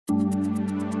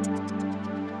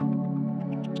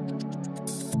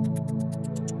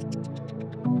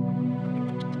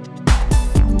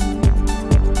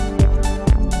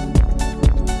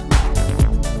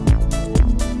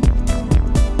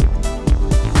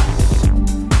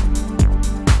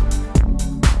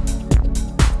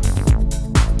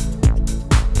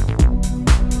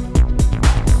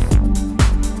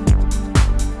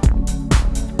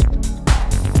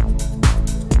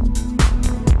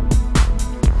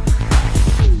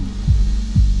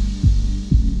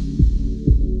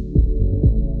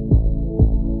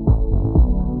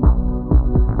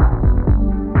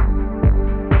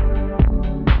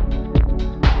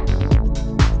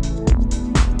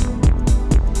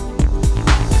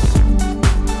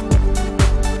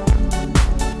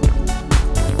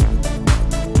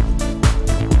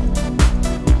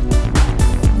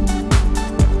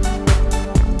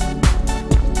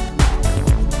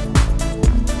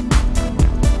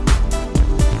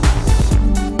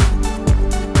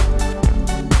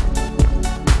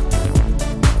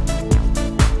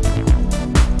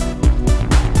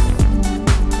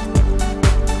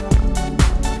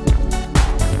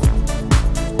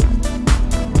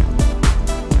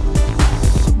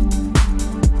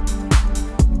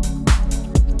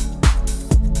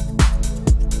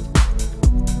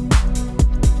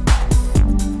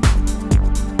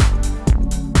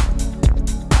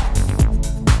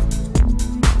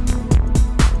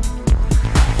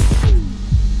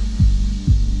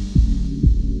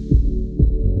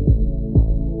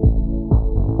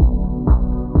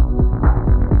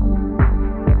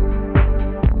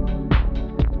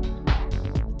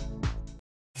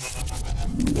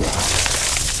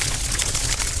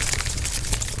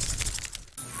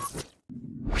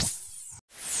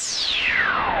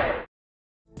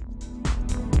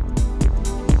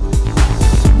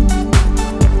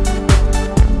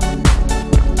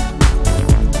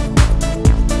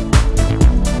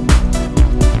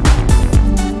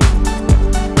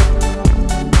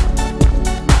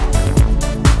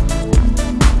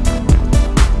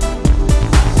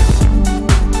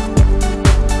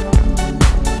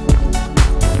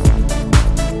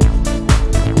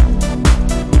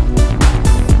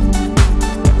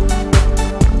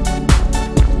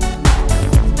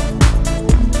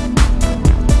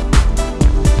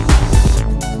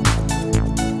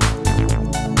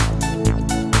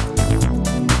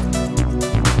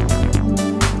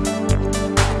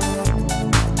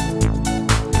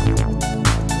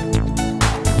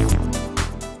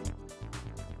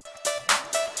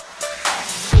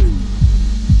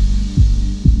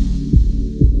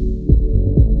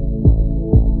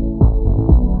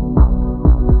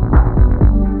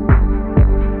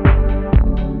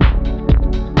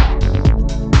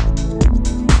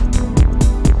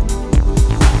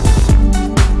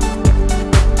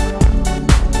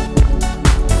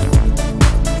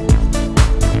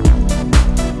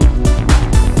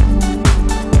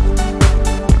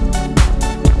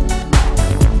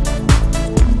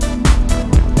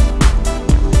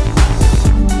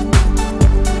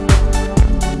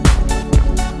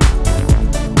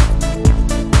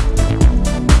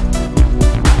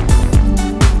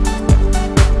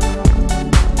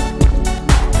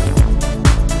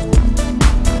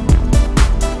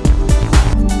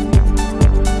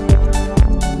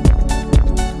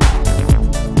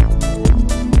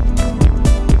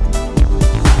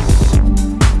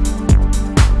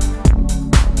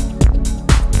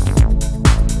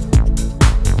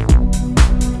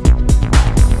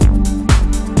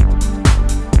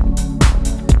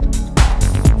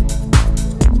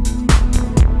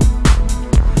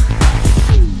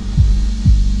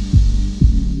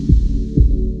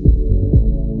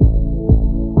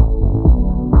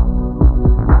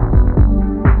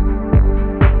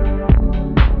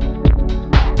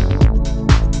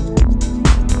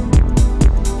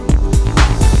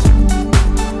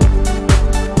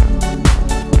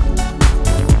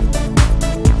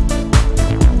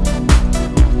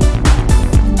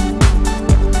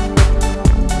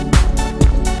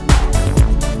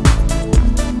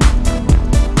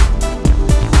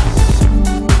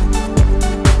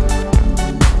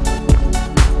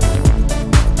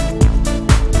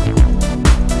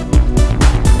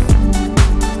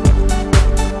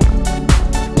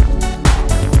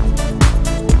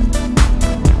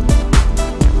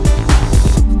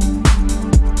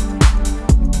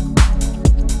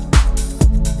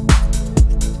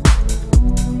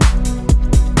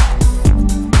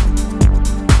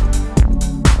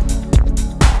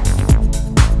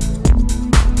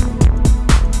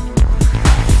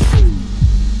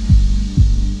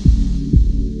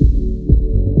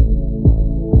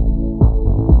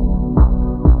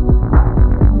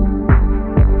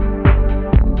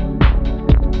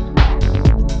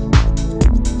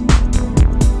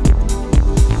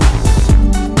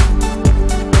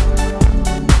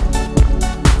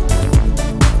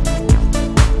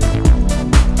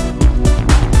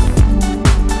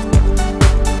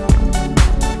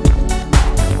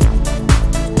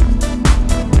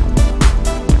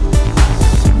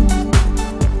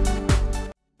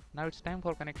it's time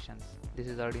for connections. This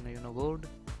is Arduino Uno board,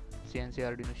 CNC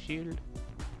Arduino shield.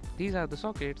 These are the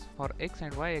sockets for X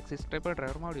and Y axis stepper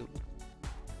driver module.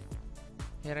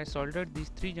 Here I soldered these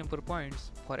 3 jumper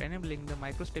points for enabling the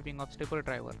micro stepping of stepper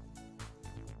driver.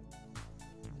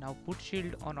 Now put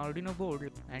shield on Arduino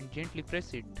board and gently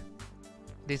press it.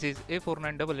 This is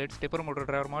A4988 stepper motor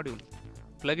driver module.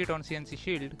 Plug it on CNC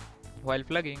shield. While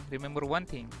plugging, remember one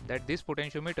thing, that this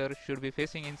potentiometer should be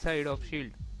facing inside of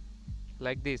shield,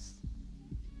 like this.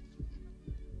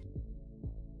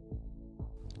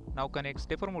 Now connect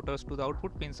stepper motors to the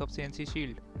output pins of CNC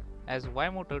shield, as Y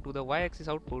motor to the Y axis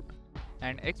output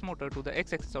and X motor to the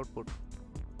X axis output.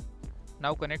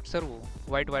 Now connect servo,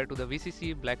 white wire to the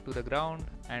VCC, black to the ground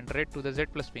and red to the Z+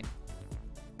 pin.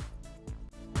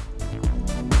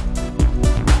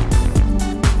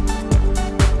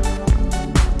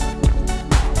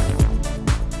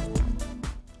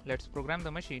 Let's program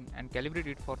the machine and calibrate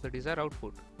it for the desired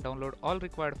output. Download all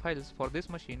required files for this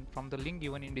machine from the link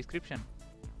given in description.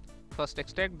 First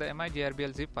extract the Make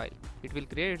GRBL zip file. It will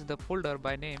create the folder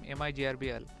by name Make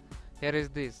GRBL. Here is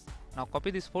this. Now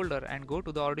copy this folder and go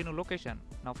to the Arduino location.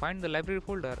 Now find the library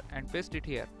folder and paste it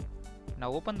here.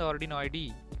 Now open the Arduino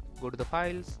IDE. Go to the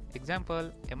files,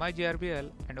 example, Make GRBL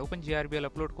and open GRBL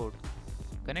upload code.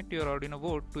 Connect your Arduino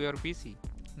board to your PC.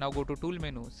 Now go to tool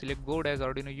menu, select board as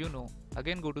Arduino Uno.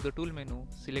 Again go to the tool menu,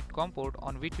 select COM port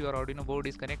on which your Arduino board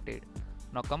is connected.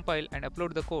 Now compile and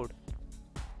upload the code.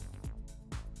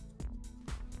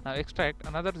 Now extract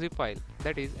another zip file,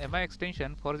 that is MI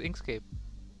extension for Inkscape.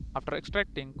 After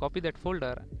extracting, copy that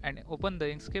folder and open the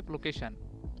Inkscape location.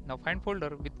 Now find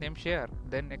folder with name share,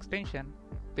 then extension,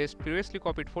 paste previously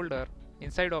copied folder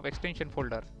inside of extension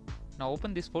folder. Now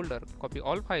open this folder, copy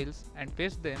all files and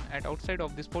paste them at outside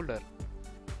of this folder.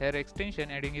 Here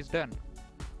extension adding is done.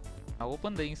 Now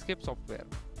open the Inkscape software.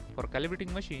 For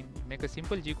calibrating machine, make a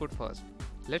simple G-code first.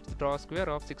 Let's draw a square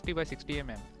of 60 by 60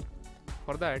 mm.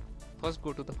 For that, first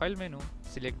go to the file menu,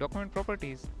 select document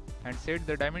properties and set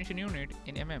the dimension unit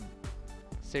in mm.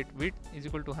 Set width is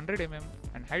equal to 100 mm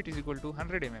and height is equal to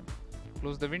 100 mm.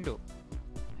 Close the window.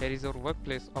 Here is our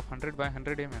workplace of 100 by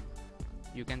 100 mm.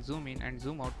 You can zoom in and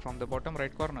zoom out from the bottom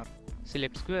right corner.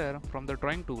 Select square from the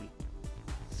drawing tool.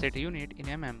 Set unit in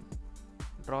mm.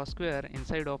 Draw a square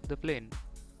inside of the plane.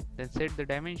 Then set the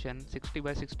dimension 60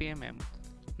 by 60 mm.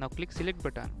 Now click select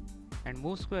button and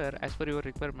move square as per your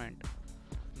requirement.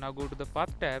 Now go to the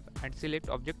path tab and select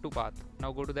object to path.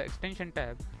 Now go to the extension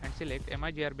tab and select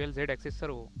Make GRBL Z axis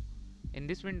servo. In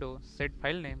this window, set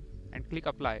file name and click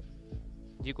apply.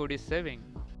 G-code is saving.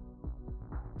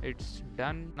 It's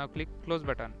done. Now click close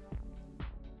button.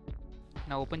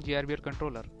 Now open GRBL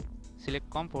controller. Select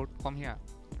COM port from here.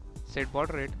 Set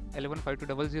baud rate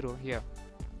 115200 here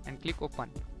and click open.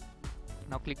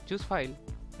 Now click choose file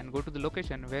and go to the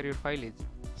location where your file is.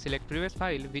 Select previous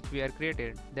file which we are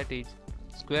created, that is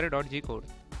square.gcode,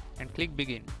 and click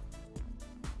begin.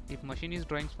 If machine is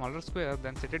drawing smaller square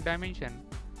than set dimension,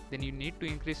 then you need to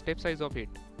increase step size of it.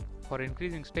 For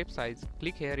increasing step size,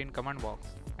 click here in command box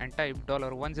and type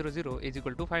 $100 is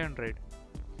equal to 500.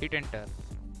 Hit enter.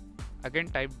 Again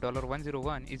type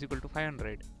 $101 is equal to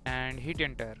 500 and hit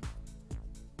enter.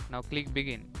 Now click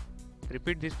begin.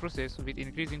 Repeat this process with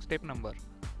increasing step number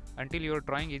until your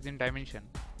drawing is in dimension.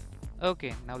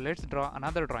 Okay, now let's draw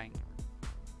another drawing.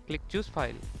 Click choose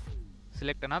file.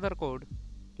 Select another code.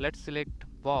 Let's select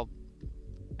Bob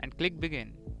and click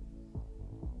begin.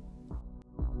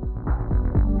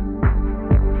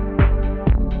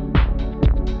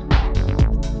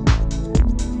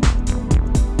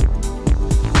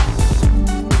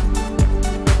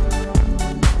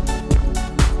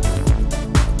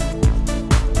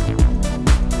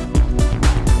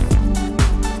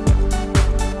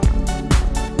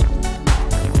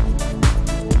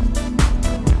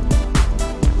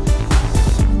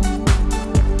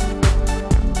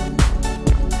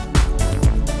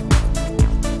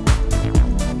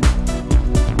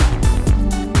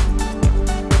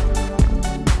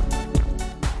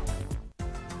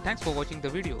 Thanks for watching the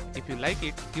video. If you like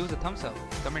it, give us a thumbs up,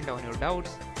 comment down your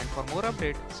doubts, and for more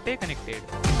updates, stay connected.